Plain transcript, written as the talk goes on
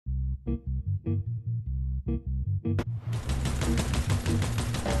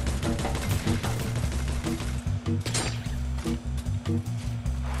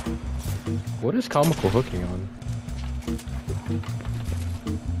What is comical hooking on?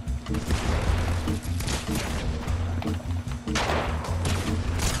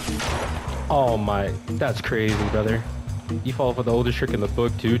 Oh my, that's crazy, brother. You fall for the oldest trick in the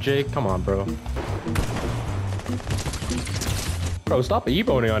book too, Jake? Come on, bro. Bro, stop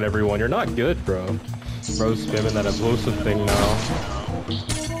emoting on everyone. You're not good, bro. Bro, spamming that explosive thing now.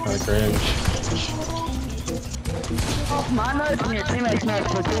 Kinda cringe. My notes and your teammates'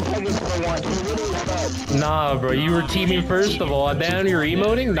 notes for 2 seconds for one. You literally suck. Nah, bro, you were teaming first of all, and then you're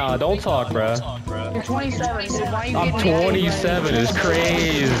emoting? Nah, don't talk, bro. You're 27, dude. Why are you I'm getting 27 is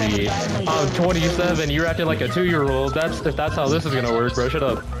crazy. I'm 27, you're acting like a 2-year-old. If that's how this is gonna work, bro. Shut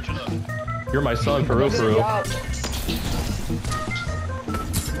up. You're my son, for real, for real.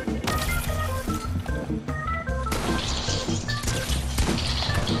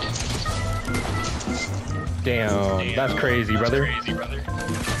 Damn, that's crazy, brother.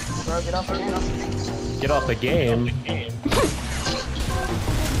 Bro, get off the game. Get off the game.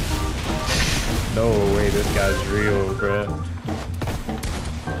 No way, this guy's real, bro.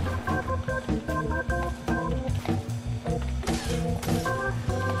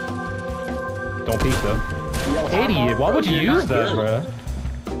 Don't peek though. Idiot, why would you use that, bro?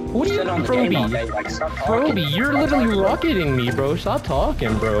 What are you, Froby? Froby, you're literally rocketing me, bro. Stop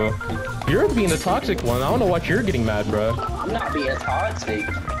talking, bro. You're being the toxic one. I don't know what you're getting mad, bro. I'm not being toxic.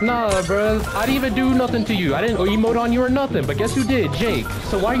 Nah, bro. I didn't even do nothing to you. I didn't emote on you or nothing. But guess who did? Jake.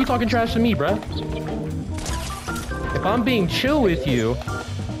 So why are you talking trash to me, bro? If I'm being chill with you,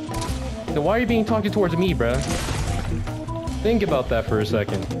 then why are you being talking towards me, bro? Think about that for a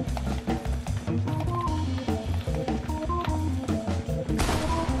second.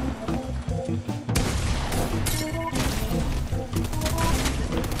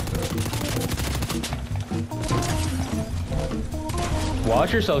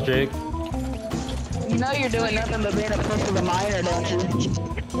 Watch yourself, Jake. You know you're doing nothing but being a push of the minor, don't you?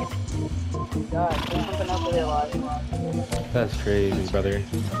 God, there's something else to realize. That's crazy, brother.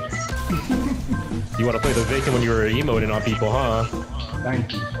 You want to play the victim when you were emoting on people, huh?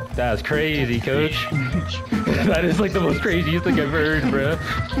 Thank you. That's crazy, coach. That is like the most craziest thing I've heard, bro.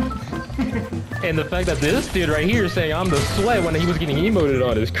 And the fact that this dude right here is saying I'm the sweat when he was getting emoted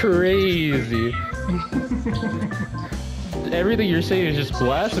on is crazy. Everything you're saying is just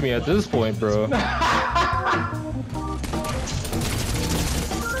blasphemy at this point, bro.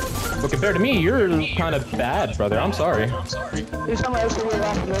 But compared to me, you're kind of bad, brother. I'm sorry. There's someone else who will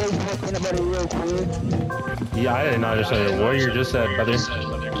laugh at peanut butter real quick. Yeah, I didn't understand what you just said, brother.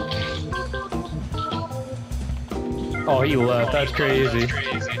 Oh, he left. That's crazy.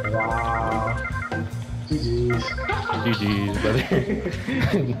 Wow. GG's. GG's, brother.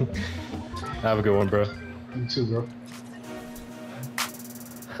 Have a good one, bro. You too, bro.